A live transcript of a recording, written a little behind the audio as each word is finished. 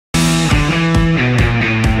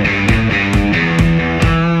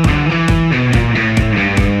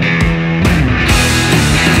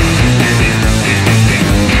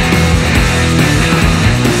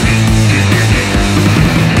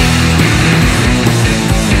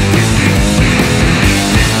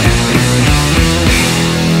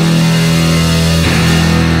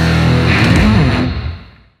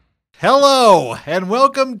Hello, and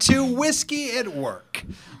welcome to Whiskey at Work.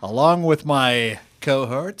 Along with my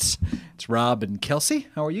cohorts, it's Rob and Kelsey.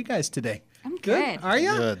 How are you guys today? I'm good. Are you?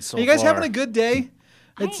 Good so Are you guys far. having a good day?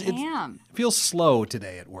 I am. It feels slow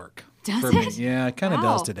today at work. Does for it? Me. Yeah, it kind of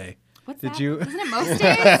Wow. does today. What's Did that? you? Isn't it most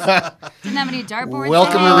days? Didn't have any dartboards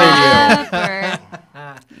Welcome to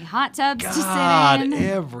or any hot tubs to God, sit in.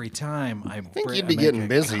 every time I think you'd be getting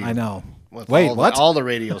busy. I know. With Wait, all what? all the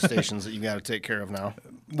radio stations that you got to take care of now.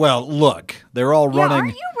 Well, look, they're all Yeah, running.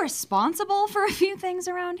 aren't you responsible for a few things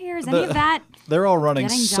around here? Is any of that? They're all running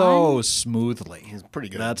Getting so done? smoothly. He's pretty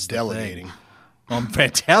good That's at the delegating. thing. I'm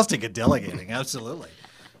fantastic at delegating. Absolutely.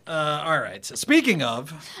 All right. So speaking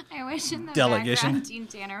of, I wish in the Delegation. background Teen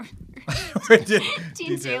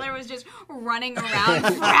Teen Taylor was just running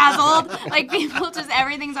around frazzled. Like people just,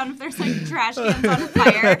 everything's on, there's like trash cans on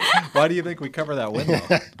fire. Why do you think we cover that window?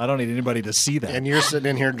 I don't need anybody to see that. And you're sitting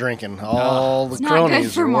in here drinking. All the It's not cronies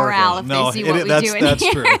good for are morale working. if they see what we that's do in that's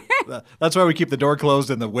here. true. That's why we keep the door closed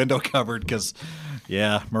and the window covered because,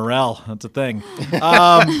 yeah, morale. That's a thing.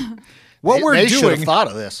 What we're They should doing. have thought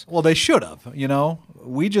of this. Well, they should have. You know,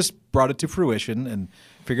 we just brought it to fruition and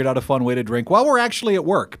figured out a fun way to drink while we're actually at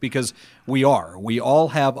work because we are. We all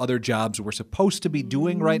have other jobs we're supposed to be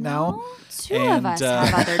doing right now. Two of us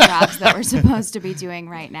have other jobs that we're supposed to be doing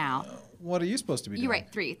right now. What are you supposed to be doing? You're right,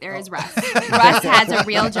 3. There is Russ. Russ has a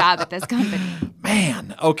real job at this company.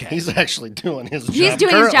 Man, okay. He's actually doing his job. He's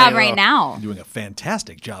doing his currently, job though. right now. doing a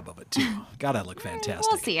fantastic job of it, too. God, I look fantastic.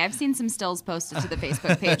 We'll see. I've seen some stills posted to the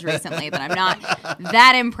Facebook page recently that I'm not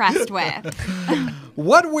that impressed with.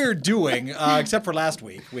 What we're doing, except for last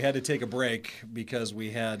week, we had to take a break because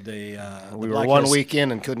we had We the were Black 1 Hills- week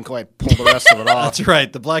in and couldn't quite pull the rest of it off. That's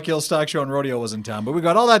right. The Black Hills Stock Show and Rodeo was in town, but we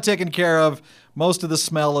got all that taken care of. Most of the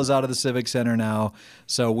smell is out of the Civic Center now,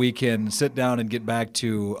 so we can sit down and get back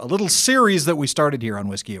to a little series that we started here on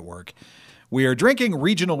Whiskey at Work. We are drinking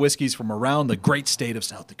regional whiskeys from around the great state of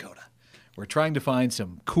South Dakota. We're trying to find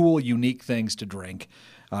some cool, unique things to drink.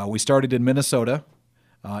 We started in Minnesota,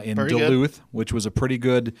 in Very good. Duluth, which was a pretty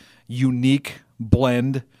good, unique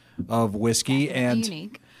blend of whiskey. And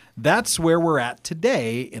Unique. that's where we're at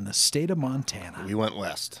today in the state of Montana. We went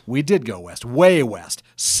west. We did go west, way west.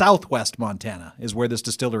 Southwest Montana is where this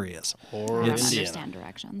distillery is. Or I don't Indiana. understand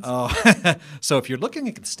directions. So if you're looking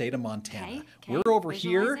at the state of Montana, Okay, we're over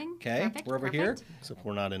here. visualizing. Okay, Perfect, we're over perfect. Except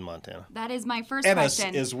we're not in Montana. That is my first here. Ennis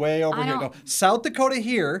question. is way over I here. No, don't- South Dakota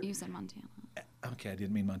here. You said Montana. Okay, I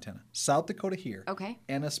didn't mean Montana. South Dakota here. Okay.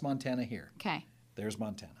 Ennis, Montana here. Okay. There's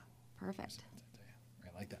Montana. Perfect.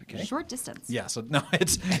 I like that. Okay. Short distance. Yeah, so no,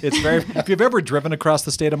 it's very. If you've ever driven across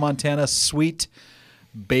the state of Montana, sweet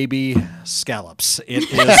baby scallops.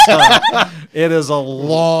 It is a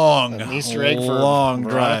long, An Easter egg for long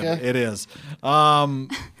drive. Veronica? It is.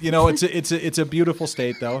 It's a beautiful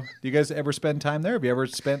state, though. Do you guys ever spend time there? Have you ever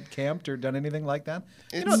camped or done anything like that?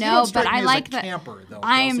 You don't No, strike but me I as like a the camper, though.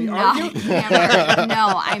 I Kelsey. am Are not you? a camper.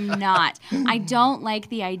 No, I'm not. I don't like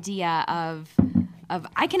the idea of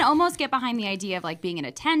I can almost get behind the idea of like being in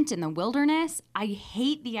a tent in the wilderness. I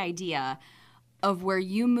hate the idea of where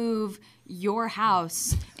you move your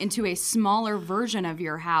house into a smaller version of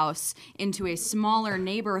your house into a smaller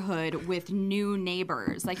neighborhood with new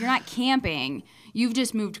neighbors. Like you're not camping. You've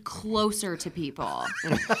just moved closer to people.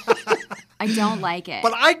 I don't like it.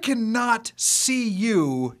 But I cannot see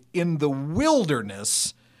you in the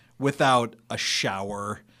wilderness without a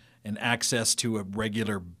shower and access to a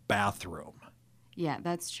regular bathroom. Yeah,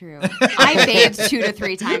 that's true. I bathe 2 to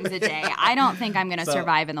 3 times a day. I don't think I'm going to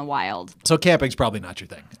survive in the wild. So camping's probably not your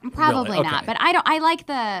thing. Probably Really? not. Okay. But I like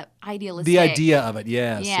the idealistic. The idea of it,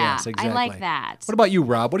 yes, Yeah, yes, exactly. I like that. What about you,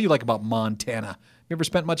 Rob? What do you like about Montana? You ever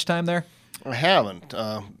spent much time there? I haven't.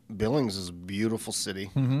 Billings is a beautiful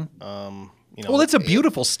city. Well, it's a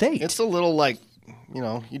beautiful state. It's a little like,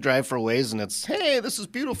 you drive for a ways and it's, hey, this is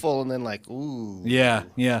beautiful. And then like, ooh. yeah,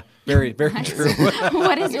 very, very true.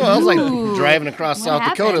 What is I was like ooh, driving across what South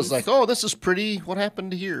Dakota. happens? It's like, oh, this is pretty. What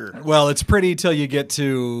happened here? Well, it's pretty till you get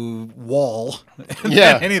to Wall.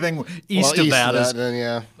 Yeah. Anything east of that is. then,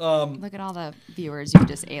 yeah. Look at all the viewers you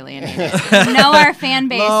just alienated. know our fan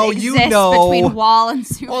base No, exists you know. between Wall and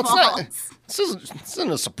Sioux Well, it's Falls. not. This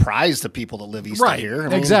isn't a surprise to people that live east Right, of here. I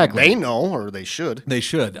mean, exactly. They know, or they should. They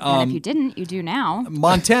should. And if you didn't, you do now.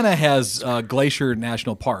 Montana has Glacier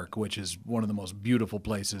National Park, which is one of the most beautiful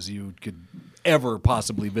places you could ever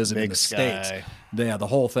possibly visit in Big the sky. States. Yeah, the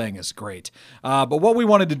whole thing is great. But what we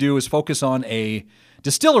wanted to do is focus on a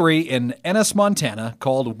distillery in Ennis, Montana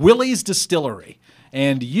called Willie's Distillery.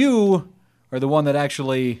 And you are the one that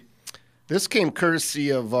actually This came courtesy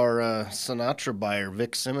of our Sinatra buyer,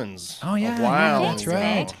 Vic Simmons. Oh, yeah. A while That's ago.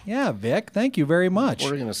 right. Yeah, Vic, thank you very much.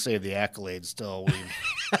 We're going to save the accolades till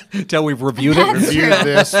we've Until we've reviewed it. reviewed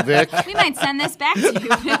this, Vic. We might send this back to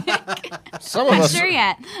you, Vic. Some of Not us, sure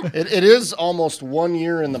yet. it is almost 1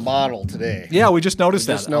 year in the bottle today. Yeah, we just noticed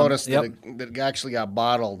Just that. noticed Yep. that it actually got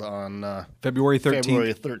bottled on February 13th.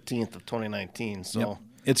 February 13th of 2019. So Yep.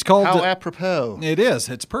 It's called... how apropos. It is.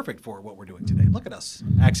 It's perfect for what we're doing today. Look at us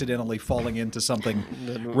accidentally falling into something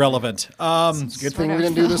relevant. Good thing we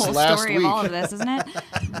didn't do this the whole last story week. of all of this, isn't it?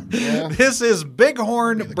 Yeah. This is Big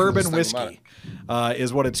Horn the Bourbon coolest thing Whiskey,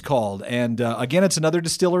 is what it's called. And again, it's another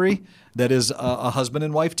distillery that is a husband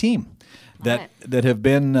and wife team that have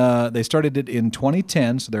been. They started it in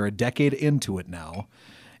 2010, so they're a decade into it now.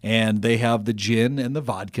 And they have the gin and the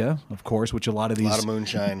vodka, of course, which a lot of these... A lot of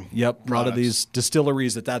moonshine. Yep, a lot of products. these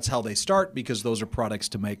distilleries, that's how they start because those are products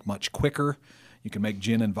to make much quicker. You can make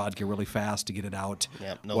gin and vodka really fast to get it out.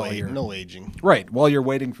 Yep, while you're- no aging. Right, while you're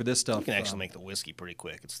waiting for this stuff. You can actually make the whiskey pretty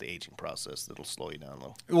quick. It's the aging process that'll slow you down a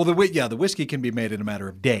little. Well, the whiskey can be made in a matter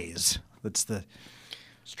of days. That's the...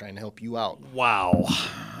 Just trying to help you out. Wow.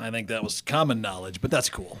 I think that was common knowledge, but that's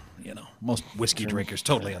cool. You know, most whiskey drinkers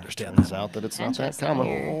totally understand Turns that. out that it's not that Interesting common.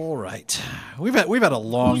 here. All right. We've had a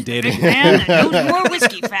long day Big today. man that knows more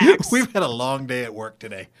whiskey facts. We've had a long day at work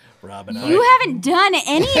today, Rob and I. You haven't done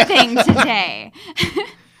anything today.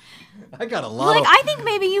 I got a lot Like, of... I think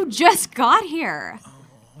maybe you just got here.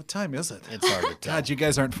 What time is it? It's hard to tell. God, you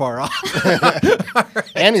guys aren't far off.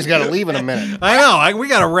 And he's got to leave in a minute. I know. We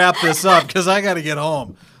got to wrap this up because I got to get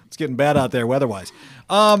home. It's getting bad out there weather-wise.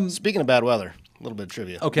 Speaking of bad weather, a little bit of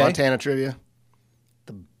trivia. Okay. Montana trivia.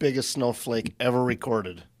 The biggest snowflake ever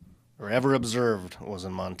recorded or ever observed was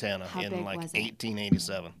in Montana How in big like was it?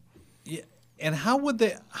 1887. Yeah. And how would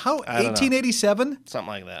they... How... I don't know. 1887? Something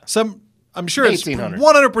like that. I'm sure it's 1800.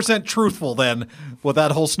 100% truthful then with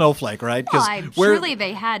that whole snowflake, right? Well, surely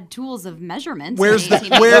they had tools of measurement. Where's in the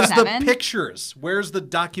 1887. pictures? Where's the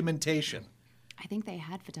documentation? I think they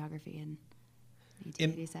had photography in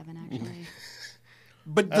 1887, actually.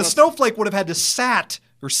 But the snowflake would have had to sit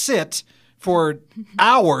for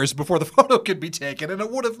hours before the photo could be taken, and it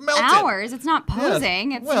would have melted. Hours? It's not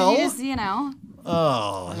posing. It's well- just, you know.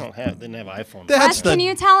 Oh, They didn't have iPhone. that's Wes, can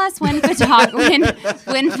you tell us when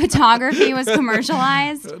when photography was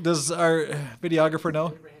commercialized? Does our videographer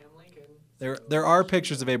know? There are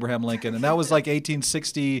pictures of Abraham Lincoln, and that was like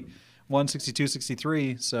 1861, 62,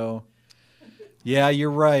 63. So, yeah, you're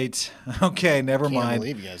right. Okay, never Can't mind.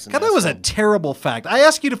 believe you guys didn't God, that ask was a them. terrible fact. I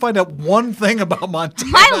asked you to find out one thing about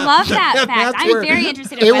Montana. I love that fact. That's I'm where- very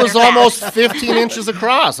interested in It weather was facts. almost 15 inches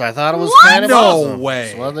across. I thought it was What? kind of No awesome. way.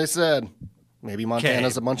 That's what they said. Maybe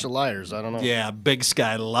Montana's Okay. a bunch of liars. I don't know. Yeah, big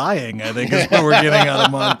sky lying, I think is what we're getting out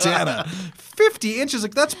of Montana. 50 inches,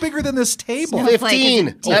 like that's bigger than this table. Snowflake is a 15.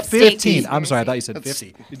 deep That's state 15. I'm sorry, I thought you said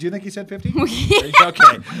 50. Did you think he said 50? Okay.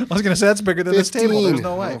 I was going to say that's bigger than this table. There's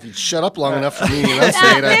no way. If you shut up long enough for me to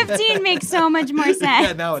enunciate it. 15 makes so much more Yeah,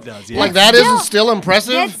 sense. now it does. Yeah. Like that isn't still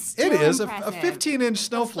impressive? It's It still is. A impressive. 15-inch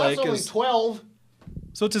snowflake is 12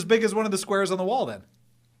 so it's as big as one of the squares on the wall then.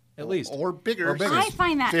 At least. or bigger. Or bigger. I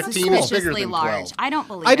find that 15 is bigger suspiciously than large. 12. I don't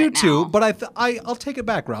believe I do it too, now. but I'll take it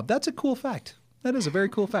back, Rob. That's a cool fact. That is a very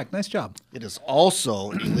cool fact. Nice job. It is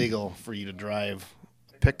also illegal for you to drive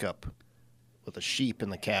a pickup with a sheep in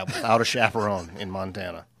the cab without a chaperone in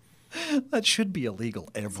Montana. That should be illegal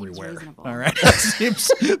everywhere. reasonable. All right. That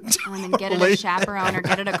seems And then get it totally- a chaperone or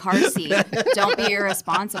get it a car seat. Don't be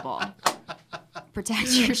irresponsible. Protect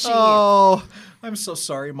your sheep. Oh, I'm so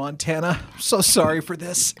sorry, Montana. I'm so sorry for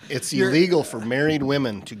this. It's illegal for married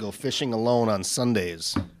women to go fishing alone on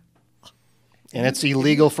Sundays. And it's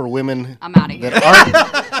illegal for women I'm out of here.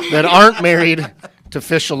 that aren't married to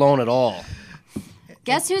fish alone at all.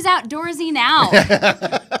 Guess who's outdoorsy now?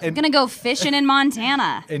 I'm gonna go fishing in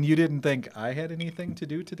Montana. And you didn't think I had anything to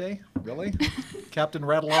do today? Really? Captain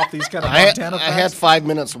rattle off these kind of I Montana had facts? 5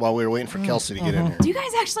 minutes while we were waiting for Kelsey to get in here. Do you guys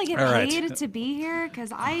actually get All right. paid to be here?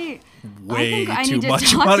 Because I Way think I too need to much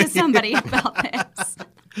talk money. to somebody about this.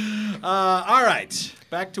 All right.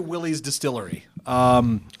 Back to Willie's Distillery.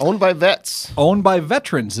 Owned by vets. Owned by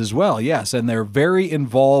veterans as well, yes. And they're very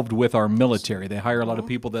involved with our military. They hire a lot of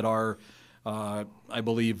people that are, I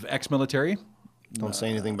believe, ex-military. Don't say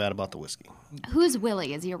anything bad about the whiskey. Who's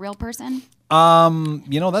Willie? Is he a real person?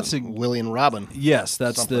 That's a... Willie and Robin. Yes,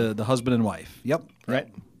 that's the husband and wife. Yep. Right.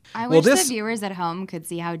 I wish the viewers at home could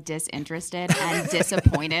see how disinterested and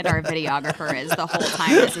disappointed our videographer is the whole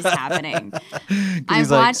time this is happening.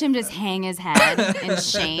 I've watched him just hang his head in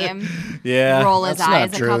shame, roll his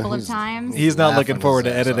eyes a couple of times. He's not looking forward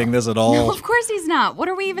to editing this at all. No, of course he's not. What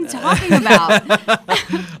are we even talking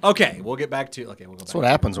about? Okay, we'll get back to. Okay, we'll go back. That's what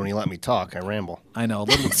happens when you let me talk. I ramble. I know.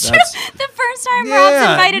 The first time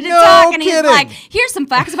Rob's invited to talk, and he's like, "Here's some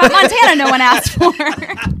facts about Montana no one asked for."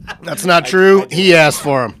 That's not true. He asked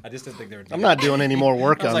for them. I just didn't think they were. I'm not doing any more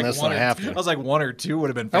work on this than I have to. I was like 1 or 2 would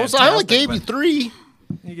have been fantastic. I only gave you 3.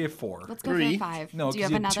 You gave 4. Let's go 3. for 5. No, do you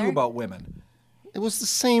have because you another? had 2 about women. It was the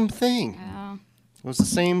same thing. Oh. It was the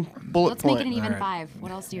same bullet Let's point. make it an even All 5.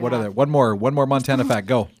 What else do you What have? other? One more Montana fact.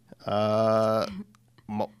 Go.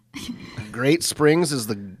 Great Springs is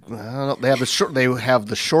they have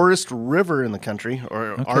the shortest river in the country,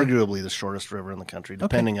 or arguably the shortest river in the country,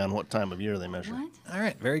 depending on what time of year they measure. What? All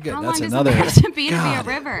right, very good. How That's long another. does it have to be a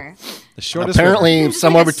river? The shortest. Apparently, Just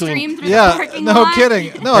somewhere like a stream between through the parking lot?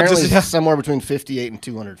 Kidding. No, apparently just somewhere between 58 and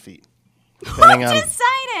 200 feet. Who Depending on.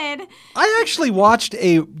 decided I actually watched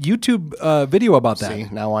a YouTube video about that. See,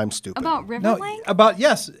 now I'm stupid. about river No, length? about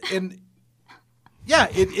yes, and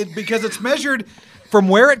it because it's measured from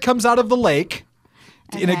where it comes out of the lake,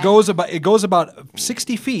 and it Okay. goes about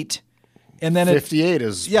 60 feet, and then 58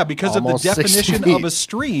 is because of the almost 60 definition feet. of a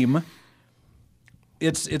stream,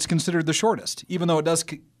 it's considered the shortest, even though it does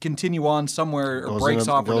continue on somewhere or breaks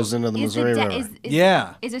off. Goes into the Missouri River.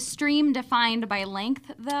 Yeah. Is a stream defined by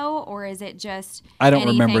length though, or is it just? I don't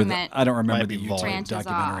anything remember that I don't remember might the be YouTube volume. Branches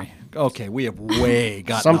documentary. Okay, we have way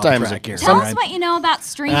gotten Sometimes off track here. Tell all us right? what you know about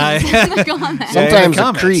streams Yeah. in the comments. Sometimes a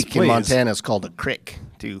comments, creek please. in Montana is called a crick,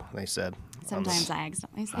 too, they said. Sometimes I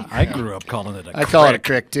accidentally say. I grew up calling it a I call it a crick.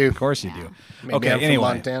 crick, too. Of course you do. Maybe Okay, I'm from anyway.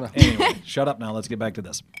 Montana. Anyway, shut up now. Let's get back to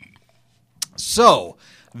this. So,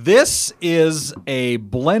 this is a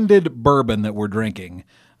blended bourbon that we're drinking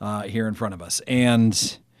here in front of us.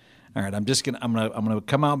 And all right, I'm gonna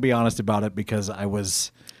come out and be honest about it because I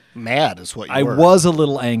was Mad is what you I were. was a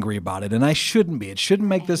little angry about it, and I shouldn't be. It shouldn't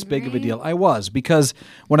make this big of a deal. I was, because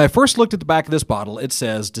when I first looked at the back of this bottle, it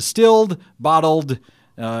says distilled, bottled,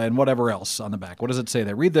 and whatever else on the back. What does it say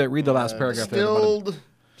there? Read the last paragraph there. at the bottom. Distilled.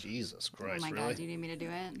 Jesus Christ, Oh my really? God, do you need me to do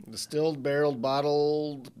it? Distilled, barreled,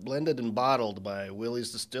 bottled, blended, and bottled by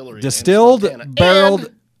Willie's Distillery. in Distilled, Montana. barreled.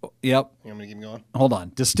 And- Yep. You want me to keep going? Hold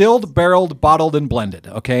on. Distilled, barreled, bottled, and blended.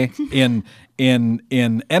 Okay, in Ennis,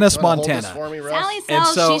 Wanna hold this Montana. for me, Russ? Sally And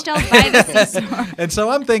sells, so- she sells by the seashore. And so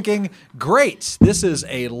I'm thinking, great, this is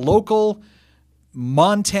a local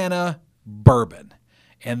Montana bourbon.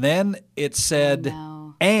 And then it said,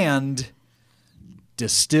 no. and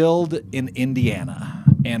distilled in Indiana.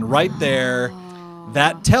 And right there,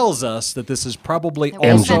 that tells us that this is probably That we've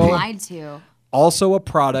been also, lied to. also a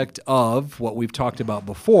product of what we've talked about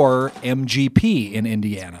before, MGP in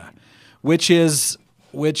Indiana, which is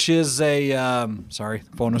a, sorry,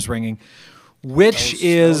 the phone was ringing, which That was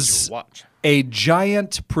is your watch. a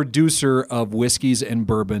giant producer of whiskeys and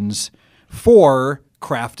bourbons for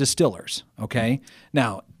craft distillers. Okay.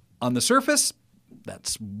 Now, on the surface,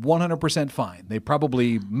 that's 100% fine. They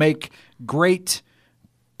probably make great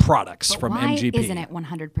products But from why MGP. isn't it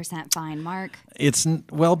 100% fine, Mark? It's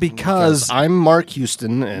because I'm Mark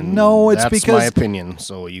Houston, and No, it's that's because- my opinion.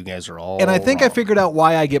 So you guys are all and I think I wrong. figured out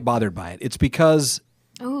why I get bothered by it. It's because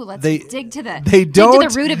Ooh, let's They- dig to they dig to don't-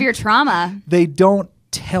 the root of your trauma. they don't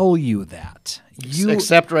tell you that.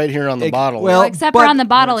 except right here on the bottle. well, Except but- for on the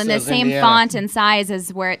bottle It in the says same Indiana. font and size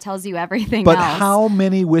as where it tells you everything But else. how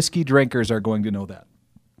many whiskey drinkers are going to know that?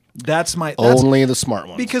 That's only the smart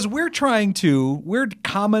ones. because we're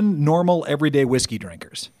common, normal, everyday whiskey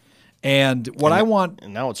drinkers. And what I want,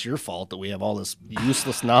 And now it's your fault that we have all this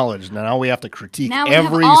useless knowledge. Now we have to critique Now we have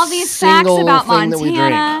every all these facts single about thing that we drink.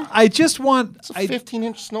 Montana. I just want, It's a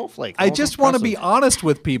 15-inch snowflake. I That was just want to be impressive. honest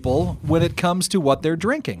with people when it comes to what they're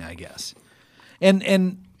drinking, I guess.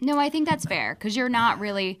 And No, I think that's fair because you're not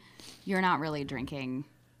really drinking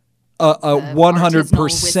a the artisanal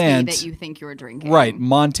whiskey 100%. that you think you're drinking. Right,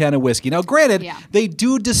 Montana whiskey. Now, granted, Yeah. they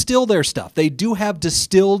do distill their stuff. They do have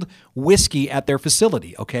distilled whiskey at their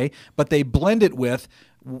facility, okay? But they blend it with,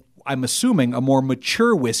 I'm assuming, a more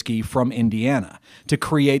mature whiskey from Indiana to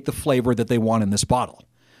create the flavor that they want in this bottle.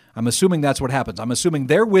 I'm assuming that's what happens. I'm assuming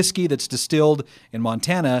their whiskey that's distilled in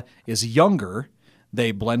Montana is younger.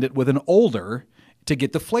 They blend it with an older to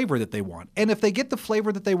get the flavor that they want. And if they get the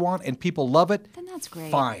flavor that they want and people love it, Then that's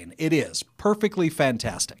great. fine. It is perfectly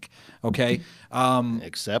fantastic. Okay.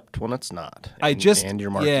 Except when it's not. I just and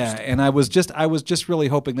your Mark yeah, Houston. and I was just really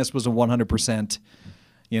hoping this was a 100%,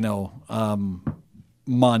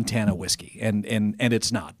 Montana whiskey, and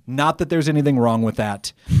it's not. Not that there's anything wrong with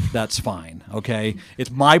that. That's fine. Okay, it's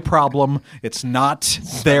my problem. It's not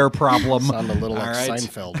their problem. Sound a little All like right?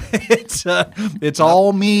 Seinfeld. It's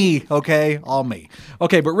all me. Okay, all me.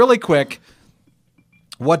 Okay, but really quick,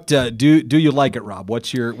 what do you like it, Rob?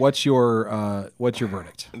 What's your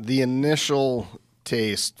verdict? The initial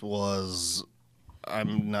taste was,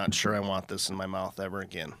 I'm not sure I want this in my mouth ever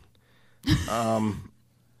again.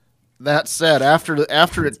 That said, after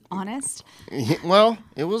it, Honest. well,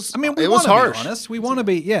 it was. I mean, it was harsh. Be honest. We want to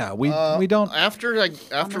be. Yeah, we don't. After On a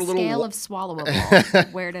the little scale of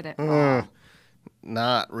swallowable, where did it fall?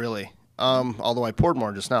 Not really. Although I poured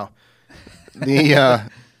more just now. The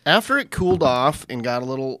after it cooled off and got a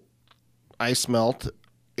little ice melt,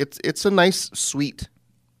 it's a nice sweet.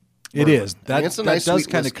 It is. That it's a nice does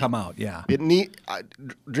sweet kind of whiskey. come out. Yeah.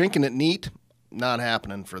 Drinking it neat, not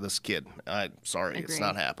happening for this kid. Sorry, it's Agree.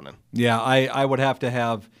 not happening. Yeah, I would have to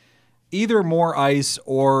have either more ice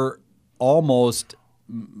or almost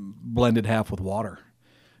blended half with water,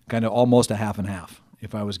 kind of almost a half and half.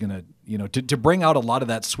 If I was gonna, to bring out a lot of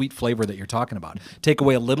that sweet flavor that you're talking about, take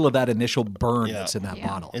away a little of that initial burn that's in that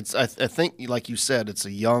bottle. It's I think, like you said, it's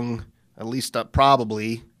a young, at least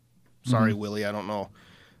probably. Sorry, Willie, I don't know.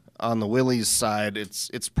 On the Willie's side, it's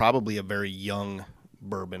probably a very young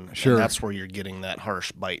bourbon. Sure. And that's where you're getting that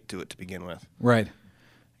harsh bite to it to begin with. Right.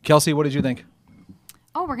 Kelsey, what did you think?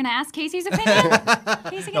 Oh, we're gonna ask Casey's opinion.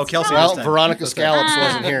 Casey gets to Kelsey tell was us. time. Veronica Scallops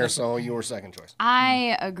wasn't here, so you were second choice.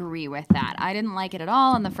 I agree with that. I didn't like it at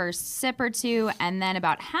all in the first sip or two, and then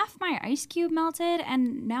about half my ice cube melted,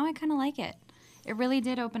 and now I kind of like it. It really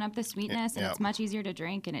did open up the sweetness, and Yeah. it's much easier to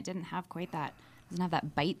drink, and it didn't have quite that. Doesn't have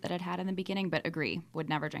that bite that it had in the beginning, but agree, would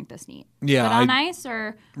never drink this neat. Yeah, but on ice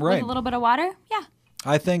or Right. with a little bit of water, yeah.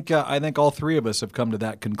 I think all three of us have come to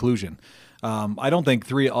that conclusion. I don't think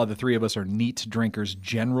the three of us are neat drinkers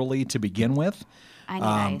generally to begin with. I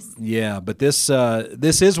need ice. Yeah, but this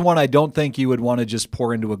is one I don't think you would want to just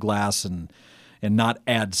pour into a glass and not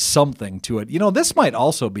add something to it. This might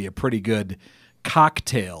also be a pretty good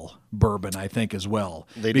cocktail bourbon, I think, as well.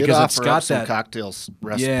 They because did it's offer got up some that cocktails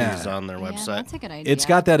recipes Yeah. on their Yeah, website. that's a good idea. It's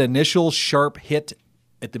got that initial sharp hit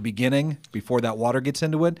at the beginning before that water gets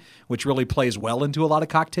into it, which really plays well into a lot of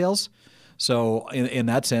cocktails. So in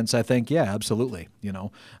that sense, I think, yeah, absolutely.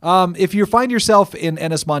 If you find yourself in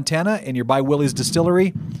Ennis, Montana, and you're by Willie's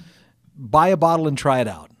Distillery, buy a bottle and try it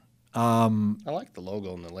out. I like the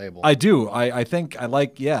logo and the label. I do. I think I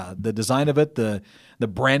like, the design of it, the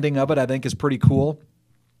branding of it, I think is pretty cool.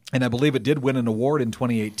 And I believe it did win an award in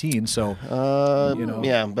 2018. So,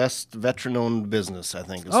 yeah, best veteran-owned business, I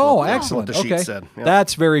think. Is excellent. What the sheet Okay. said. Yeah.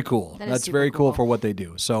 That's very cool. That is That's super very cool cool. for what they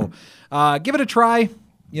do. So, give it a try.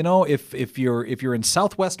 If you're in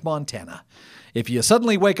Southwest Montana, if you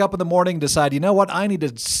suddenly wake up in the morning, decide, I need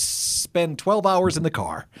to spend 12 hours in the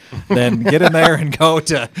car, then get in there and go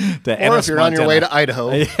to Or Ennis, if you're on your way Montana. to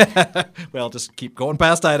Idaho. Well, just keep going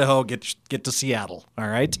past Idaho, get to Seattle. All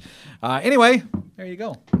right. Anyway, there you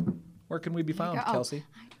go. Where can we be found, go. Oh. Kelsey?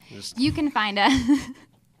 You can find us.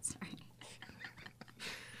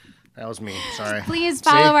 That was me. Sorry. Please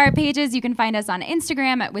follow our pages. You can find us on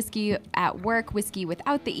Instagram at Whiskey at Work, Whiskey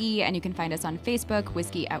without the E, and you can find us on Facebook,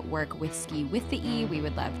 Whiskey at Work, Whiskey with the E. We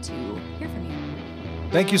would love to hear from you.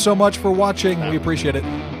 Thank you so much for watching. We appreciate it.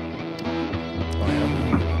 Oh, yeah.